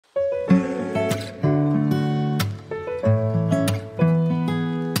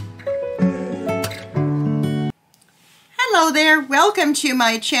Hello there, welcome to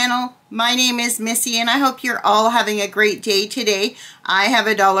my channel. My name is Missy and I hope you're all having a great day today. I have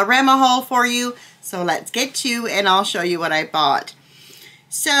a Dollarama haul for you, so let's get to and I'll show you what I bought.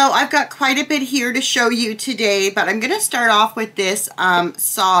 So I've got quite a bit here to show you today, but I'm going to start off with this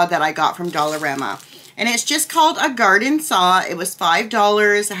saw that I got from Dollarama. And it's just called a garden saw. It was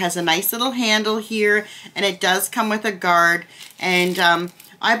 $5. It has a nice little handle here and it does come with a guard. And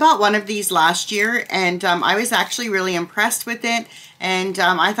I bought one of these last year and I was actually really impressed with it. And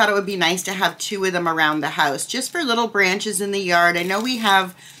I thought it would be nice to have two of them around the house just for little branches in the yard. I know we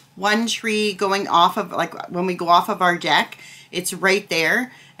have one tree going off of, like when we go off of our deck, it's right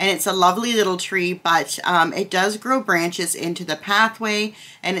there. And it's a lovely little tree, but it does grow branches into the pathway.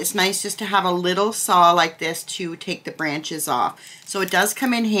 And it's nice just to have a little saw like this to take the branches off. So it does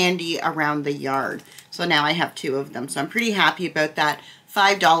come in handy around the yard. So now I have two of them. So I'm pretty happy about that.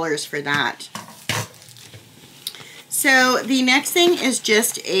 $5 for that. So the next thing is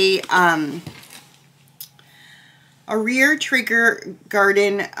just a rear trigger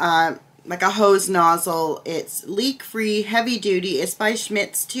garden, like a hose nozzle. It's leak-free, heavy-duty. It's by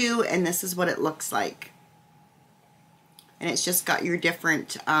Schmidt's too, and this is what it looks like. And it's just got your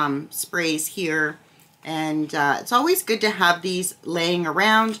different sprays here. And it's always good to have these laying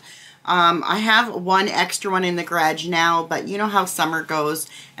around. I have one extra one in the garage now, but you know how summer goes,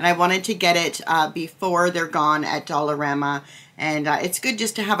 and I wanted to get it before they're gone at Dollarama. And it's good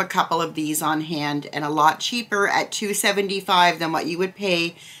just to have a couple of these on hand, and a lot cheaper at $2.75 than what you would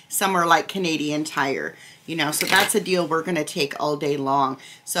pay somewhere like Canadian Tire. You know, so that's a deal we're going to take all day long.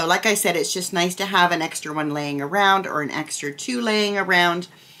 So like I said, it's just nice to have an extra one laying around or an extra two laying around.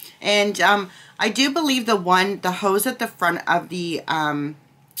 And I do believe the hose at the front of the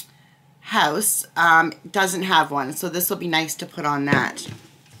house doesn't have one, so this will be nice to put on that.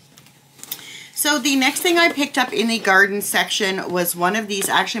 So the next thing I picked up in the garden section was one of these.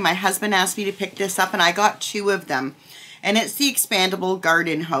 Actually, my husband asked me to pick this up and I got two of them, and it's the expandable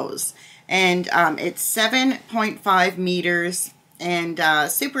garden hose, and it's 7.5 meters and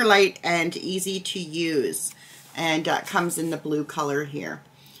super light and easy to use, and comes in the blue color here.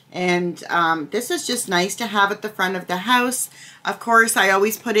 And this is just nice to have at the front of the house. Of course, I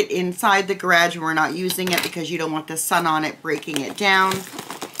always put it inside the garage when we're not using it because you don't want the sun on it breaking it down.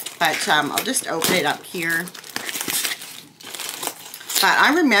 But I'll just open it up here. But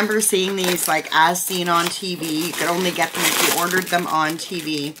I remember seeing these like as seen on TV. You could only get them if you ordered them on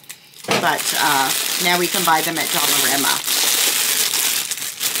TV. But now we can buy them at Dollarama.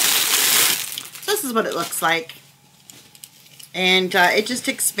 So this is what it looks like. And it just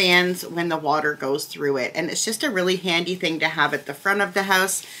expands when the water goes through it. And it's just a really handy thing to have at the front of the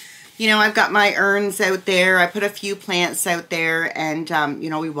house. You know, I've got my urns out there. I put a few plants out there. And, you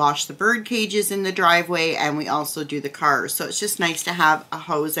know, we wash the bird cages in the driveway. And we also do the cars. So it's just nice to have a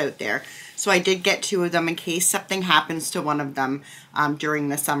hose out there. So I did get two of them in case something happens to one of them during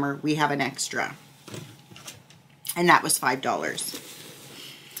the summer. We have an extra. And that was $5.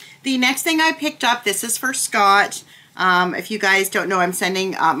 The next thing I picked up, this is for Scott. If you guys don't know, I'm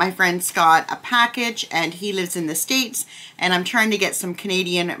sending my friend Scott a package, and he lives in the States, and I'm trying to get some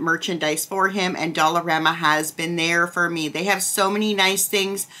Canadian merchandise for him, and Dollarama has been there for me. They have so many nice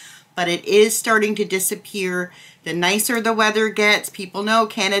things, but it is starting to disappear. The nicer the weather gets, people know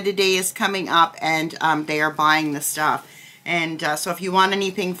Canada Day is coming up, and they are buying the stuff. And so if you want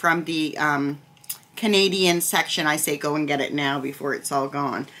anything from the Canadian section, I say go and get it now before it's all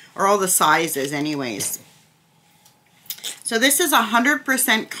gone, or all the sizes anyways. So this is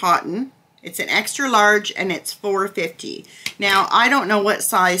 100% cotton. It's an extra large and it's $4.50. Now, I don't know what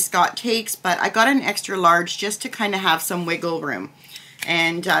size Scott takes, but I got an extra large just to kind of have some wiggle room.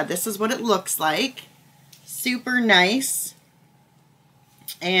 And this is what it looks like. Super nice.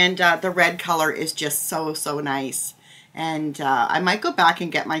 And the red color is just so, so nice. And I might go back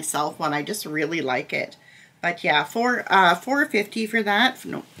and get myself one. I just really like it. But yeah, $4.50 for that.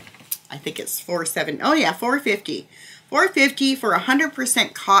 No, I think it's $4.70. Oh yeah, $4.50. $4.50 for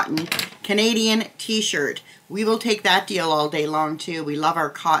 100% cotton Canadian t-shirt. We will take that deal all day long too. We love our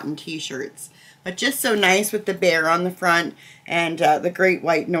cotton t-shirts. But just so nice with the bear on the front and the Great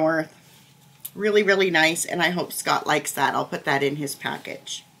White North. Really, really nice, and I hope Scott likes that. I'll put that in his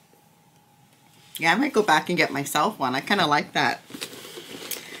package. Yeah, I might go back and get myself one. I kind of like that.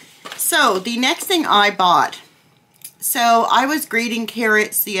 So the next thing I bought. So I was grating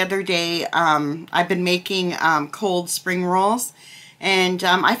carrots the other day. I've been making cold spring rolls, and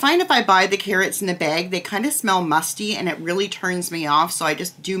I find if I buy the carrots in the bag, they kind of smell musty and it really turns me off. So I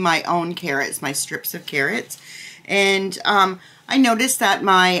just do my own carrots, my strips of carrots. And I noticed that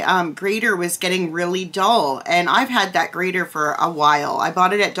my grater was getting really dull, and I've had that grater for a while. I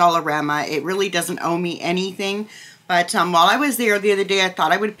bought it at Dollarama. It really doesn't owe me anything, but while I was there the other day, I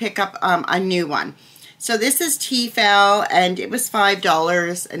thought I would pick up a new one. So this is Tefal, and it was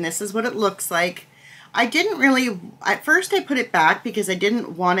 $5, and this is what it looks like. I didn't really, at first I put it back because I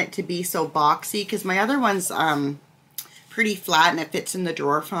didn't want it to be so boxy, because my other one's pretty flat and it fits in the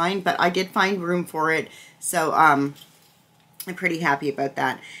drawer fine, but I did find room for it, so I'm pretty happy about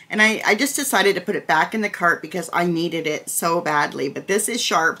that. And I just decided to put it back in the cart because I needed it so badly. But this is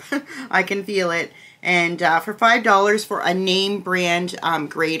sharp. I can feel it. And for $5 for a name brand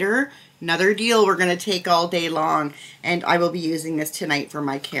grater, another deal we're going to take all day long. And I will be using this tonight for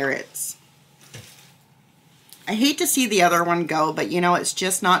my carrots. I hate to see the other one go, but you know, it's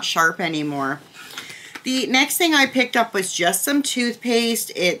just not sharp anymore. The next thing I picked up was just some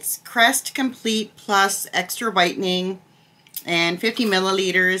toothpaste. It's Crest Complete Plus Extra Whitening, and 50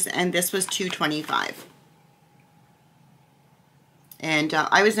 milliliters, and this was $2.25. And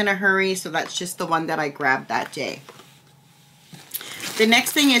I was in a hurry, so that's just the one that I grabbed that day. The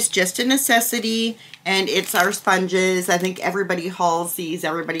next thing is just a necessity, and it's our sponges. I think everybody hauls these,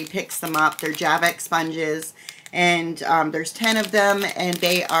 everybody picks them up. They're Javex sponges, and there's 10 of them, and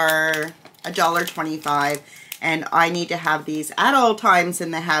they are $1.25, and I need to have these at all times in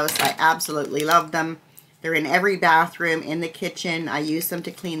the house. I absolutely love them. They're in every bathroom, in the kitchen. I use them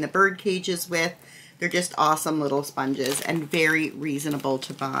to clean the bird cages with. They're just awesome little sponges and very reasonable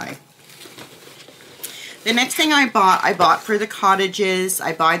to buy. The next thing I bought for the cottages.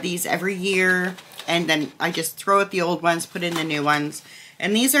 I buy these every year, and then I just throw out the old ones, put in the new ones.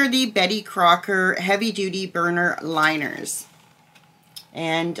 And these are the Betty Crocker Heavy Duty Burner Liners.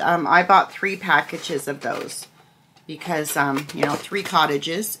 And I bought 3 packages of those because, you know, 3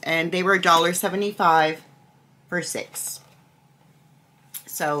 cottages, and they were $1.75 for 6.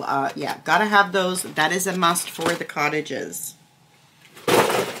 So, yeah, gotta have those. That is a must for the cottages.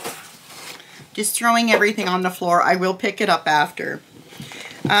 Just throwing everything on the floor. I will pick it up after.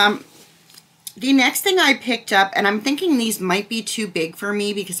 The next thing I picked up, and I'm thinking these might be too big for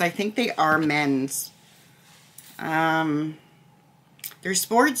me because I think they are men's. They're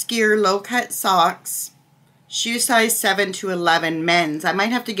sports gear, low-cut socks. Shoe size 7 to 11 men's. I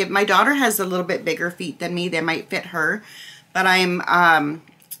might have to give, my daughter has a little bit bigger feet than me. They might fit her. But I'm,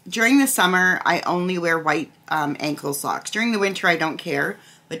 during the summer, I only wear white ankle socks. During the winter, I don't care.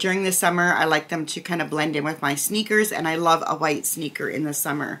 But during the summer, I like them to kind of blend in with my sneakers. And I love a white sneaker in the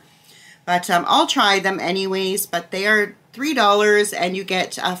summer. But I'll try them anyways. But they are $3 and you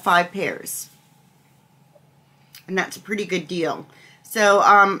get 5 pairs. And that's a pretty good deal.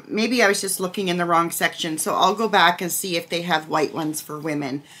 So maybe I was just looking in the wrong section. So I'll go back and see if they have white ones for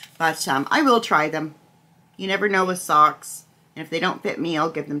women. But I will try them. You never know with socks. And if they don't fit me,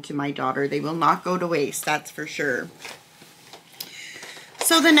 I'll give them to my daughter. They will not go to waste, that's for sure.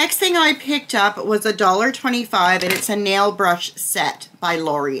 So the next thing I picked up was $1.25, and it's a nail brush set by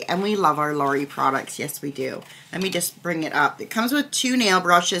Lori. And we love our Lori products. Yes, we do. Let me just bring it up. It comes with 2 nail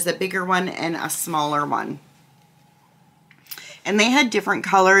brushes, a bigger one and a smaller one. And they had different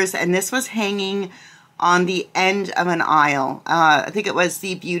colors, and this was hanging on the end of an aisle. I think it was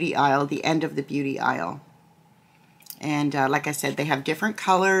the beauty aisle, the end of the beauty aisle. And like I said, they have different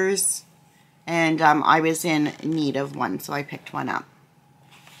colors, and I was in need of one, so I picked one up.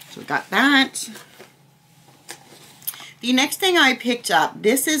 So we got that. The next thing I picked up,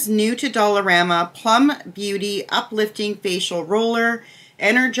 this is new to Dollarama, Plum Beauty Uplifting Facial Roller.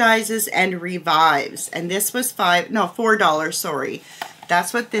 Energizes and revives, and this was $4, sorry.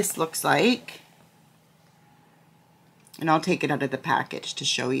 That's what this looks like, and I'll take it out of the package to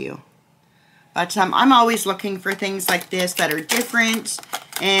show you. But I'm always looking for things like this that are different,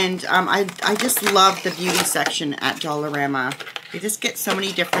 and I just love the beauty section at Dollarama. You just get so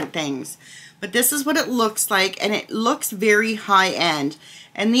many different things. But this is what it looks like, and it looks very high-end,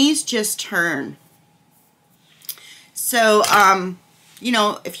 and these just turn. So you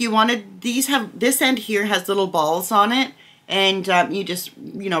know, if you wanted, these have, this end here has little balls on it, and you just,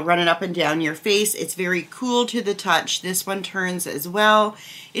 you know, run it up and down your face. It's very cool to the touch. This one turns as well.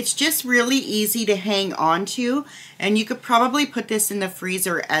 It's just really easy to hang on to, and you could probably put this in the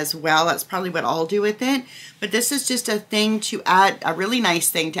freezer as well. That's probably what I'll do with it. But this is just a thing to add, a really nice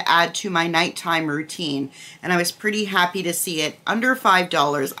thing to add to my nighttime routine. And I was pretty happy to see it under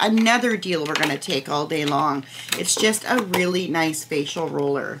 $5. Another deal we're going to take all day long. It's just a really nice facial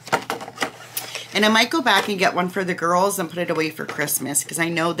roller. And I might go back and get one for the girls and put it away for Christmas, because I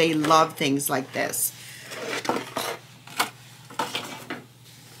know they love things like this.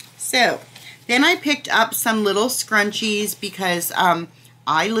 So, Then I picked up some little scrunchies because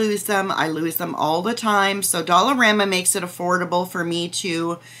I lose them. I lose them all the time. So Dollarama makes it affordable for me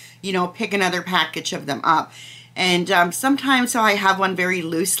to, you know, pick another package of them up. And sometimes, so I have one very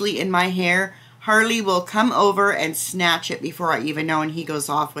loosely in my hair, Harley will come over and snatch it before I even know, and he goes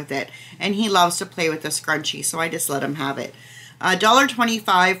off with it. And he loves to play with the scrunchie, so I just let him have it.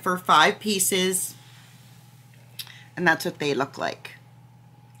 $1.25 for 5 pieces. And that's what they look like.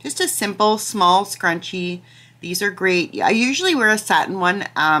 Just a simple, small scrunchie. These are great. I usually wear a satin one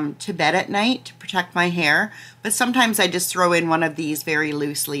to bed at night to protect my hair, but sometimes I just throw in one of these very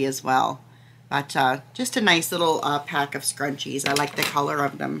loosely as well. But just a nice little pack of scrunchies. I like the color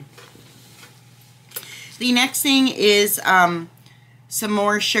of them. The next thing is some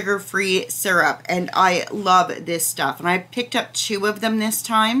more sugar-free syrup, and I love this stuff. And I picked up 2 of them this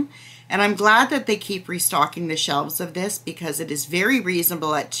time, and I'm glad that they keep restocking the shelves of this because it is very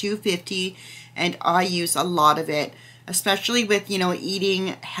reasonable at $2.50, and I use a lot of it, especially with, you know,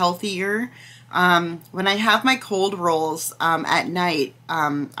 eating healthier. When I have my cold rolls at night,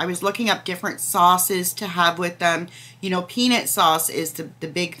 I was looking up different sauces to have with them. You know, peanut sauce is the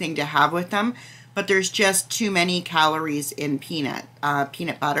big thing to have with them, but there's just too many calories in peanut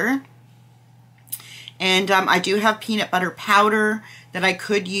butter. And I do have peanut butter powder that I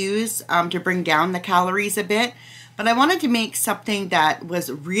could use to bring down the calories a bit, but I wanted to make something that was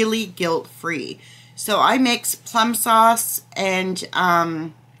really guilt-free. So I mix plum sauce and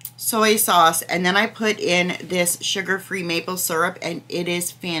soy sauce, and then I put in this sugar-free maple syrup, and it is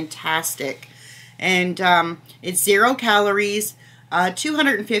fantastic. And it's 0 calories,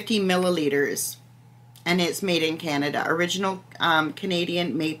 250 milliliters, and it's made in Canada. Original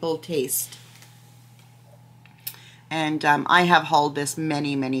Canadian maple taste. And I have hauled this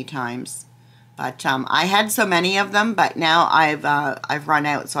many, many times. But I had so many of them, but now I've run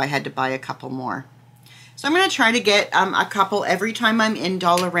out, so I had to buy a couple more. So I'm going to try to get a couple every time I'm in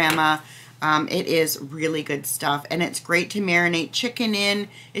Dollarama. It is really good stuff, and it's great to marinate chicken in.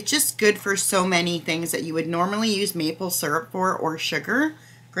 It's just good for so many things that you would normally use maple syrup for or sugar.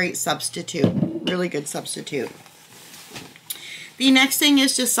 Great substitute. Really good substitute. The next thing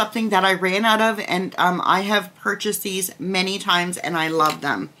is just something that I ran out of, and I have purchased these many times, and I love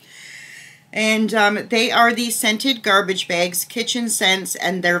them. And they are the scented garbage bags, Kitchen Scents,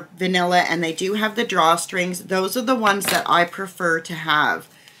 and they're vanilla, and they do have the drawstrings. Those are the ones that I prefer to have,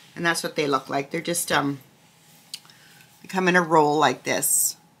 and that's what they look like. They're just they come in a roll like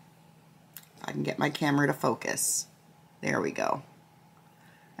this. If I can get my camera to focus. There we go.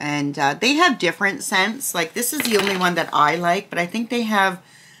 And they have different scents. Like, this is the only one that I like, but I think they have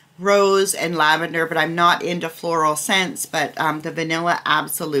rose and lavender, but I'm not into floral scents, but the vanilla,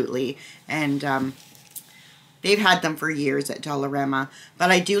 absolutely. And they've had them for years at Dollarama.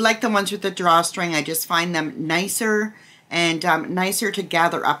 But I do like the ones with the drawstring. I just find them nicer and nicer to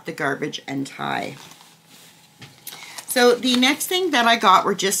gather up the garbage and tie. So the next thing that I got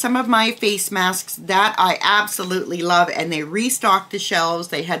were just some of my face masks that I absolutely love, and they restocked the shelves.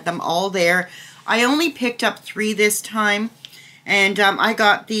 They had them all there. I only picked up 3 this time, and I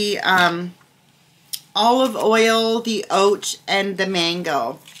got the olive oil, the oat, and the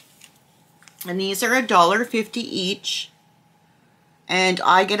mango. And these are $1.50 each, and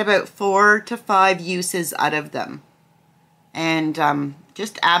I get about 4 to 5 uses out of them, and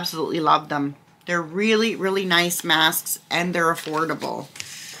just absolutely love them. They're really, really nice masks, and they're affordable.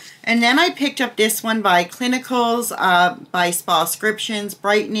 And then I picked up this one by Clinicals, by Spascriptions,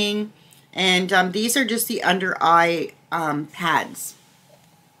 Brightening. And these are just the under eye pads.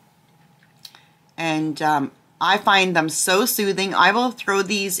 And I find them so soothing. I will throw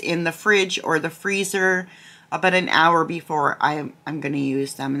these in the fridge or the freezer about an hour before I'm going to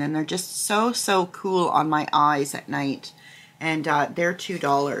use them. And then they're just so, so cool on my eyes at night. And they're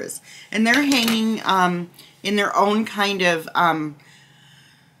 $2. And they're hanging in their own kind of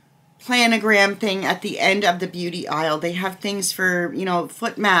planogram thing at the end of the beauty aisle. They have things for, you know,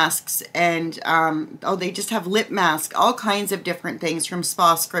 foot masks, and oh, they just have lip masks, all kinds of different things from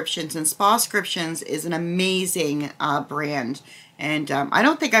Spascriptions. And Spascriptions is an amazing brand. And I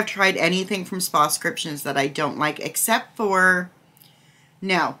don't think I've tried anything from Spascriptions that I don't like, except for,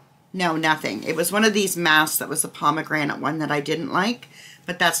 no, nothing. It was one of these masks that was a pomegranate one that I didn't like,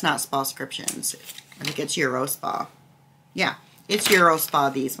 but that's not Spascriptions. I think it's Eurospa. Yeah, it's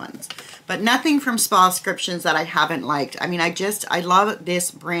Eurospa, these ones. But nothing from Spascriptions that I haven't liked. I mean, I love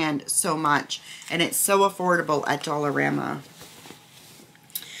this brand so much, and it's so affordable at Dollarama.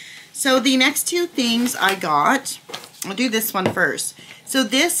 So the next 2 things I got, I'll do this one first. So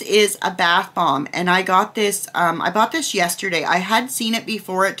this is a bath bomb, and I got this, I bought this yesterday. I had seen it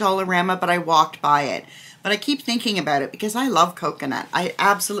before at Dollarama, but I walked by it. But I keep thinking about it because I love coconut. I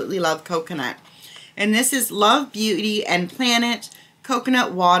absolutely love coconut. And this is Love, Beauty, and Planet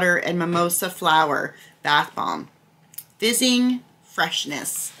Coconut Water and Mimosa Flower Bath Bomb. Fizzing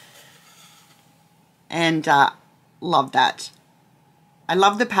freshness. And love that. I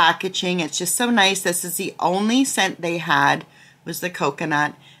love the packaging. It's just so nice. This is the only scent they had was the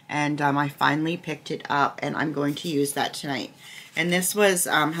coconut. And I finally picked it up, and I'm going to use that tonight. And this was,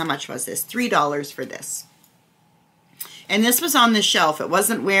 how much was this? $3 for this. And this was on the shelf. It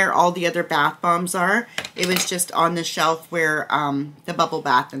wasn't where all the other bath bombs are. It was just on the shelf where the bubble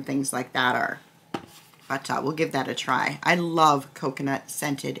bath and things like that are. But we'll give that a try. I love coconut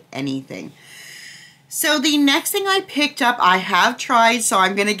scented anything. So the next thing I picked up, I have tried, so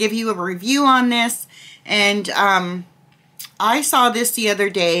I'm going to give you a review on this. And I saw this the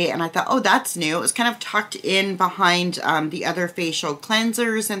other day, and I thought, oh, that's new. It was kind of tucked in behind the other facial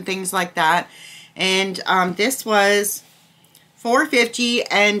cleansers and things like that. And this was $4.50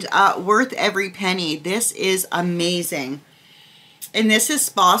 and worth every penny. This is amazing. And this is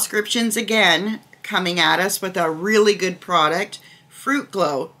Spascriptions again, coming at us with a really good product. Fruit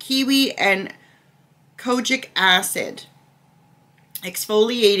Glow, kiwi and kojic acid,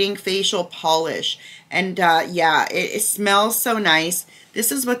 exfoliating facial polish. And yeah, it smells so nice.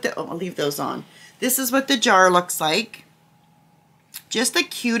 This is what the, oh, I'll leave those on. This is what the jar looks like. Just the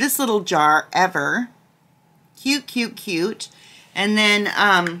cutest little jar ever. Cute, cute, cute. And then,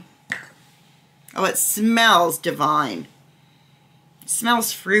 oh, it smells divine. It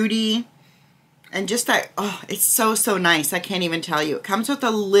smells fruity. And just that, oh, it's so, so nice. I can't even tell you. It comes with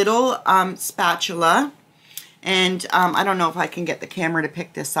a little spatula. And I don't know if I can get the camera to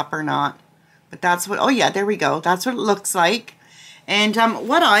pick this up or not. But that's what, oh yeah, there we go. That's what it looks like. And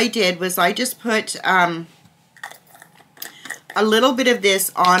what I did was I just put a little bit of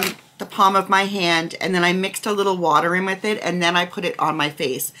this on the palm of my hand, and then I mixed a little water in with it, and then I put it on my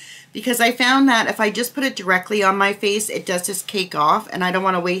face. Because I found that if I just put it directly on my face, it does just cake off, and I don't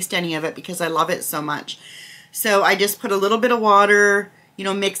want to waste any of it because I love it so much. So I just put a little bit of water, you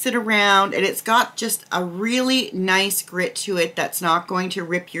know, mix it around, and it's got just a really nice grit to it that's not going to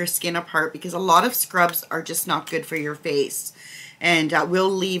rip your skin apart, because a lot of scrubs are just not good for your face. And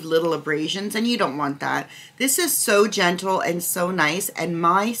will leave little abrasions, and you don't want that. This is so gentle and so nice, and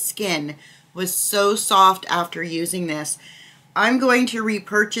my skin was so soft after using this. I'm going to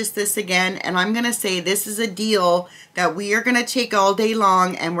repurchase this again, and I'm going to say this is a deal that we are going to take all day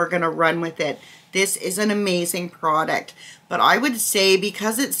long, and we're going to run with it. This is an amazing product. But I would say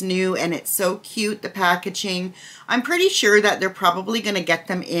because it's new and it's so cute, the packaging, I'm pretty sure that they're probably going to get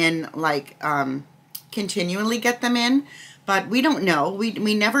them in, like, continually get them in. But we don't know.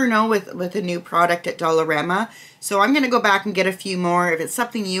 We never know with a new product at Dollarama. So I'm going to go back and get a few more. If it's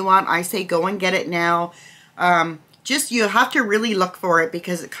something you want, I say go and get it now. Just you have to really look for it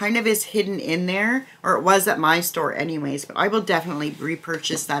because it kind of is hidden in there. Or it was at my store anyways. But I will definitely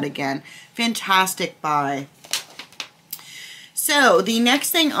repurchase that again. Fantastic buy. So the next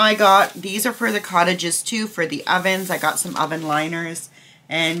thing I got, these are for the cottages too, for the ovens. I got some oven liners.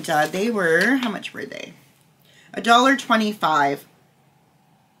 And they were, how much were they? $1.25,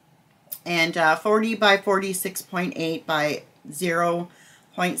 and 40 by 46.8 by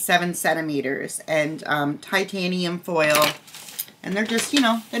 0.7 centimeters, and titanium foil, and they're just, you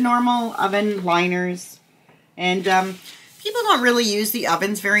know, the normal oven liners. And people don't really use the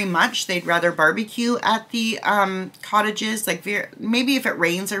ovens very much. They'd rather barbecue at the cottages, like maybe if it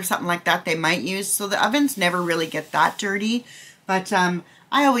rains or something like that, they might use. So the ovens never really get that dirty, but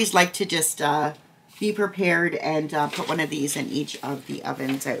I always like to just be prepared and put one of these in each of the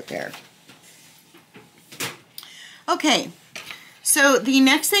ovens out there. Okay, so the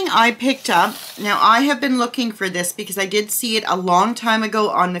next thing I picked up, now I have been looking for this because I did see it a long time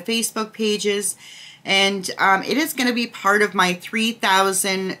ago on the Facebook pages, and it is going to be part of my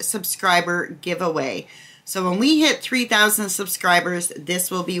 3,000 subscriber giveaway. So when we hit 3,000 subscribers,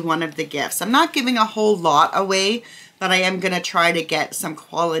 this will be one of the gifts. I'm not giving a whole lot away, but I am going to try to get some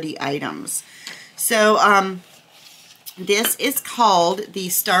quality items. So this is called the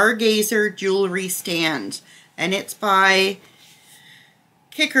Stargazer Jewelry Stand, and it's by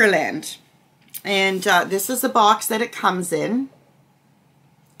Kickerland. And this is the box that it comes in.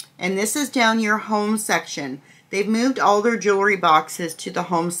 And this is down your home section. They've moved all their jewelry boxes to the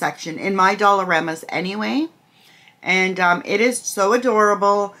home section in my Dollaramas anyway. And it is so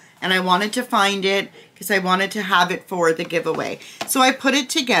adorable, and I wanted to find it because I wanted to have it for the giveaway. So I put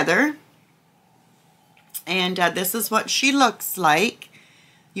it together. And this is what she looks like.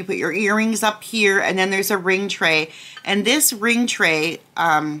 You put your earrings up here, and then there's a ring tray. And this ring tray,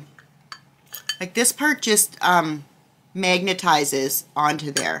 like this part just magnetizes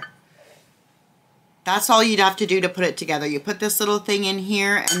onto there. That's all you'd have to do to put it together. You put this little thing in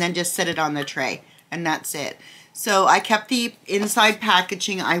here and then just set it on the tray, and that's it. So I kept the inside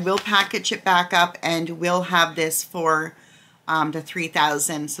packaging. I will package it back up, and we'll have this for the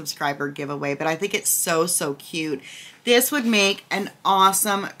 3,000 subscriber giveaway. But I think it's so, so cute. This would make an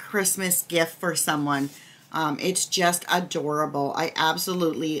awesome Christmas gift for someone. It's just adorable. I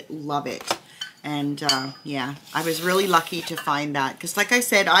absolutely love it. And yeah, I was really lucky to find that, because like I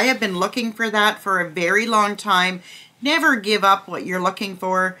said, I have been looking for that for a very long time. Never give up what you're looking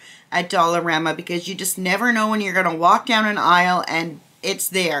for at Dollarama, because you just never know when you're going to walk down an aisle and it's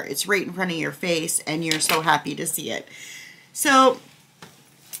there. It's right in front of your face, and you're so happy to see it. So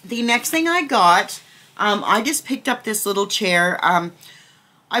the next thing I got, I just picked up this little chair.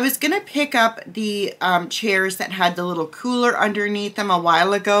 I was going to pick up the chairs that had the little cooler underneath them a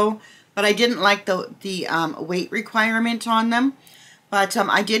while ago, but I didn't like the weight requirement on them. But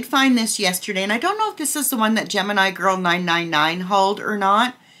I did find this yesterday, and I don't know if this is the one that Gemini Girl 999 hauled or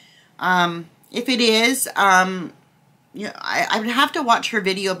not. If it is, you know, I would have to watch her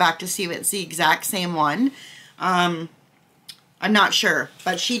video back to see if it's the exact same one. I'm not sure,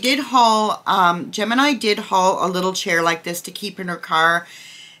 but she did haul, Gemini did haul a little chair like this to keep in her car,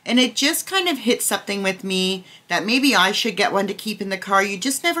 and it just kind of hit something with me that maybe I should get one to keep in the car. You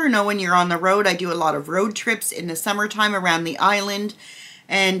just never know when you're on the road. I do a lot of road trips in the summertime around the island,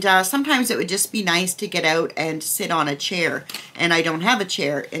 and sometimes it would just be nice to get out and sit on a chair, and I don't have a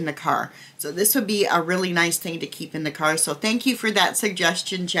chair in the car. So this would be a really nice thing to keep in the car. So thank you for that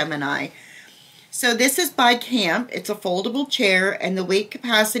suggestion, Gemini. So this is by Camp. It's a foldable chair, and the weight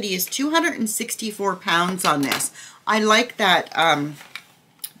capacity is 264 pounds on this. I like that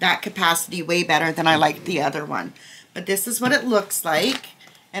that capacity way better than I like the other one. But this is what it looks like.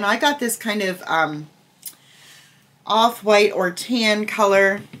 And I got this kind of off-white or tan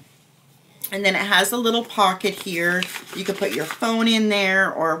color. And then it has a little pocket here. You could put your phone in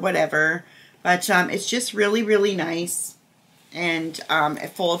there or whatever. But it's just really, really nice. And it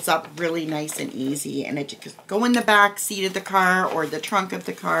folds up really nice and easy, and it just go in the back seat of the car or the trunk of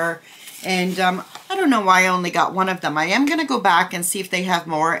the car. And I don't know why I only got one of them. I am going to go back and see if they have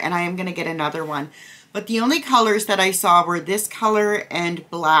more, and I am going to get another one. But the only colors that I saw were this color and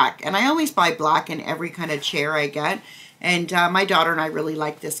black, and I always buy black in every kind of chair I get. And my daughter and I really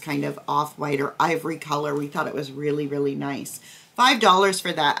like this kind of off-white or ivory color. We thought it was really, really nice. $5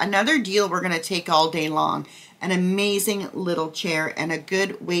 for that. Another deal we're going to take all day long. An amazing little chair and a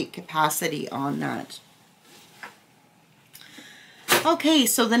good weight capacity on that. Okay,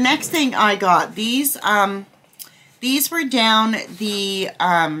 so the next thing I got, these were down the,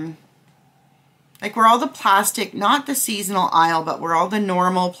 like where all the plastic, not the seasonal aisle, but where all the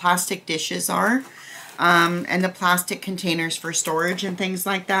normal plastic dishes are, and the plastic containers for storage and things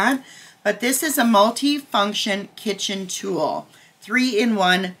like that. But this is a multi-function kitchen tool,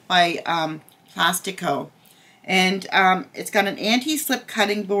 3-in-1 by Plastico. And it's got an anti-slip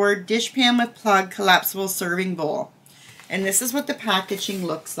cutting board, dishpan with plug, collapsible serving bowl. And this is what the packaging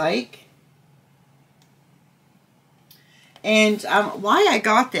looks like. And why I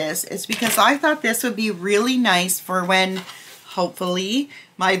got this is because I thought this would be really nice for when, hopefully,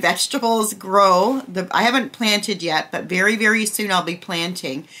 my vegetables grow. I haven't planted yet, but very, very soon I'll be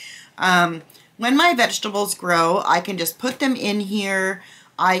planting. When my vegetables grow, I can just put them in here.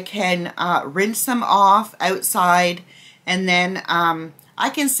 I can rinse them off outside, and then I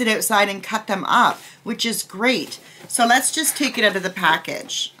can sit outside and cut them up, which is great. So let's just take it out of the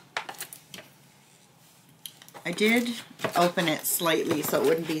package. I did open it slightly so it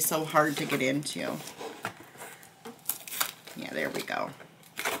wouldn't be so hard to get into. Yeah, there we go.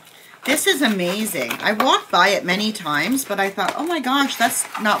 This is amazing. I walked by it many times, but I thought, oh my gosh, that's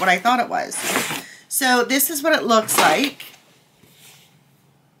not what I thought it was. So this is what it looks like.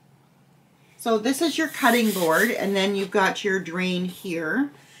 So this is your cutting board, and then you've got your drain here,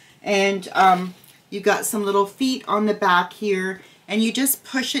 and you've got some little feet on the back here, and you just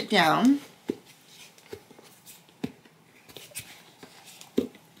push it down.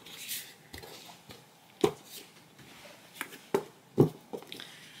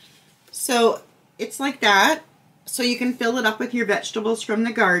 So it's like that. So you can fill it up with your vegetables from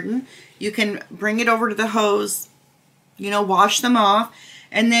the garden. You can bring it over to the hose, you know, wash them off,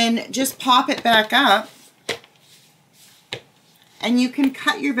 and then just pop it back up, and you can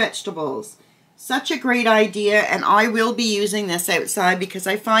cut your vegetables. Such a great idea, and I will be using this outside because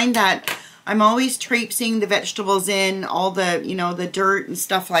I find that I'm always traipsing the vegetables in, all the, you know, the dirt and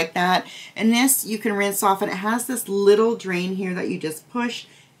stuff like that. And this you can rinse off, and it has this little drain here that you just push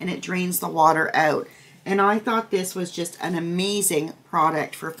and it drains the water out. And I thought this was just an amazing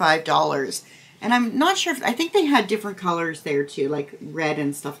product for $5. And I'm not sure if, I think they had different colors there too, like red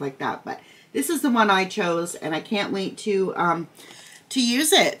and stuff like that. But this is the one I chose, and I can't wait to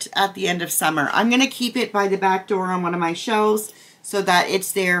use it at the end of summer. I'm going to keep it by the back door on one of my shelves so that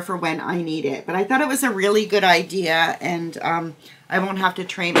it's there for when I need it. But I thought it was a really good idea, and I won't have to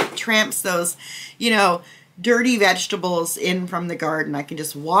tramps those, you know, dirty vegetables in from the garden. I can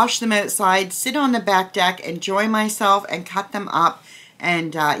just wash them outside, sit on the back deck, enjoy myself, and cut them up.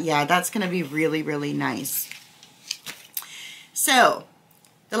 And yeah, that's going to be really, really nice. So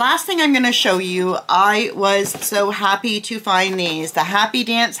the last thing I'm going to show you, I was so happy to find these. The happy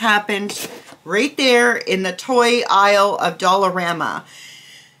dance happened right there in the toy aisle of Dollarama.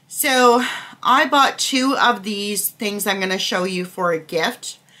 So I bought 2 of these things I'm going to show you for a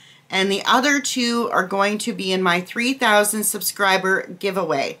gift. And the other 2 are going to be in my 3,000 subscriber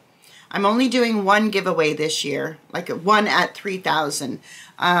giveaway. I'm only doing 1 giveaway this year, like 1 at 3,000.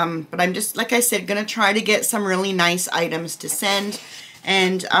 But I'm just, like I said, going to try to get some really nice items to send.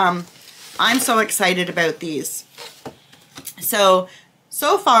 And I'm so excited about these. So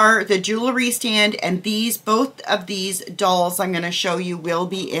far, the jewelry stand and these, both of these dolls I'm going to show you will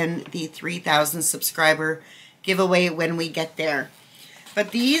be in the 3,000 subscriber giveaway when we get there.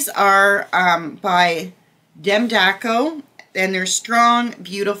 But these are by Demdaco, and they're strong,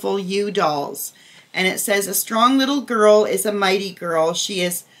 beautiful You dolls. And it says, a strong little girl is a mighty girl. She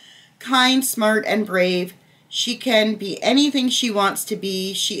is kind, smart, and brave. She can be anything she wants to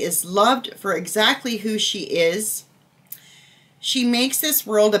be. She is loved for exactly who she is. She makes this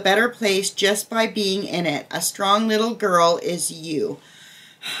world a better place just by being in it. A strong little girl is you.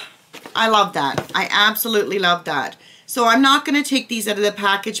 I love that. I absolutely love that. So I'm not going to take these out of the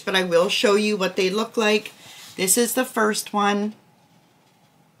package, but I will show you what they look like. This is the first one.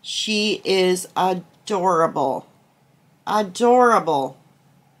 She is adorable. Adorable.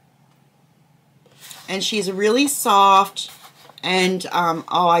 And she's really soft. And, oh,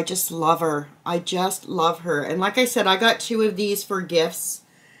 I just love her. I just love her. And like I said, I got 2 of these for gifts.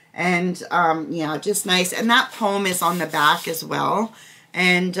 And, yeah, just nice. And that poem is on the back as well.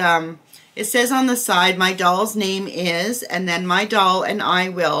 And, it says on the side, my doll's name is, and then my doll and I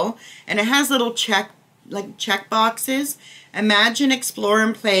will. And it has little check boxes. Imagine, explore,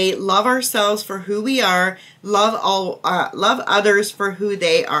 and play. Love ourselves for who we are. Love others for who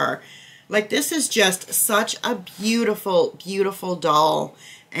they are. Like, this is just such a beautiful, beautiful doll.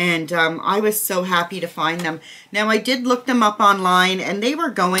 And I was so happy to find them. Now, I did look them up online, and they were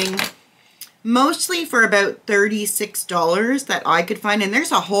going mostly for about $36 that I could find. And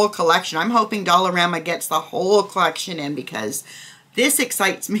there's a whole collection. I'm hoping Dollarama gets the whole collection in, because this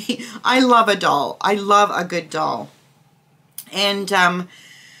excites me. I love a doll. I love a good doll. And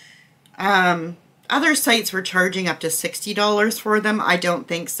other sites were charging up to $60 for them. I don't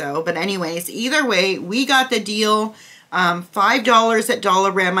think so. But anyways, either way, we got the deal. $5 at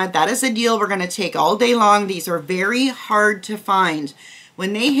Dollarama. That is a deal we're going to take all day long. These are very hard to find.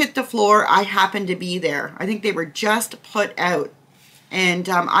 When they hit the floor, I happened to be there. I think they were just put out. And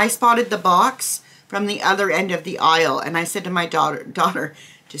I spotted the box from the other end of the aisle. And I said to my daughter,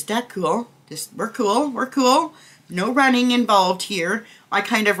 just that cool. We're cool. We're cool. No running involved here. I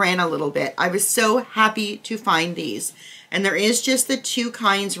kind of ran a little bit. I was so happy to find these. And there is just the 2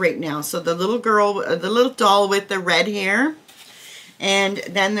 kinds right now. So the little girl, the little doll with the red hair. And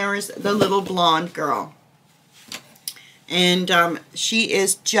then there's the little blonde girl. And she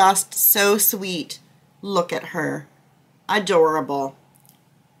is just so sweet. Look at her. Adorable.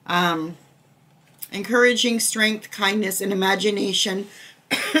 Encouraging strength, kindness, and imagination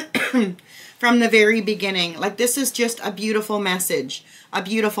from the very beginning. Like, this is just a beautiful message. A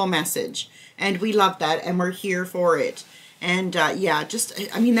beautiful message. And we love that, and we're here for it. And yeah, just,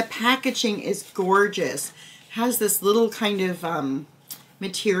 I mean, the packaging is gorgeous. Has this little kind of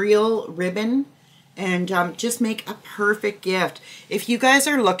material ribbon. And just make a perfect gift. If you guys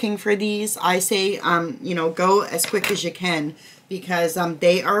are looking for these, I say, you know, go as quick as you can, because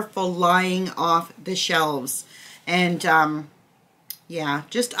they are flying off the shelves. And yeah,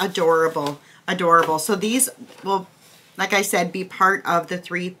 just adorable, adorable. So these will, like I said, be part of the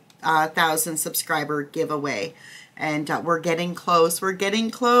 3,000 subscriber giveaway. And we're getting close. We're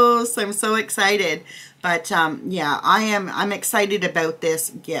getting close. I'm so excited. But yeah, I'm excited about this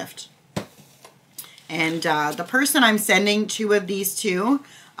gift. And the person I'm sending 2 of these to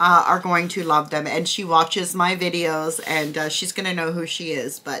are going to love them. And she watches my videos, and she's going to know who she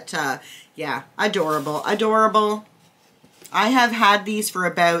is. But yeah, Yeah, adorable, adorable. I have had these for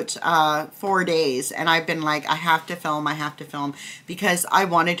about 4 days, and I've been like, I have to film, because I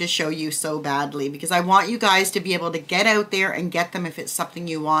wanted to show you so badly, because I want you guys to be able to get out there and get them if it's something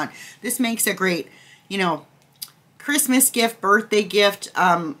you want. This makes a great, you know, Christmas gift, birthday gift,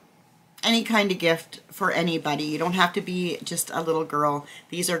 any kind of gift for anybody. You don't have to be just a little girl.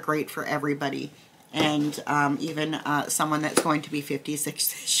 These are great for everybody. And even someone that's going to be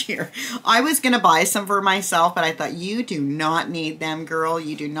 56 this year. I was going to buy some for myself, but I thought, you do not need them, girl.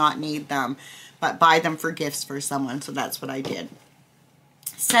 You do not need them. But buy them for gifts for someone. So that's what I did.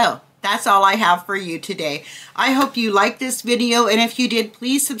 So that's all I have for you today. I hope you liked this video, and if you did,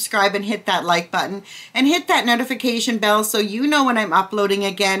 please subscribe and hit that like button and hit that notification bell so you know when I'm uploading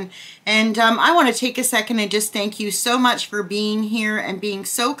again. And I want to take a second and just thank you so much for being here and being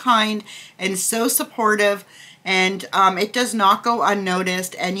so kind and so supportive. And it does not go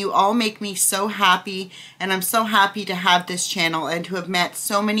unnoticed, and you all make me so happy, and I'm so happy to have this channel and to have met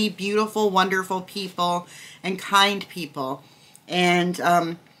so many beautiful, wonderful people and kind people. And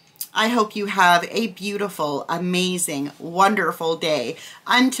I hope you have a beautiful, amazing, wonderful day.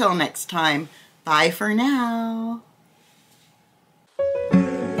 Until next time, bye for now.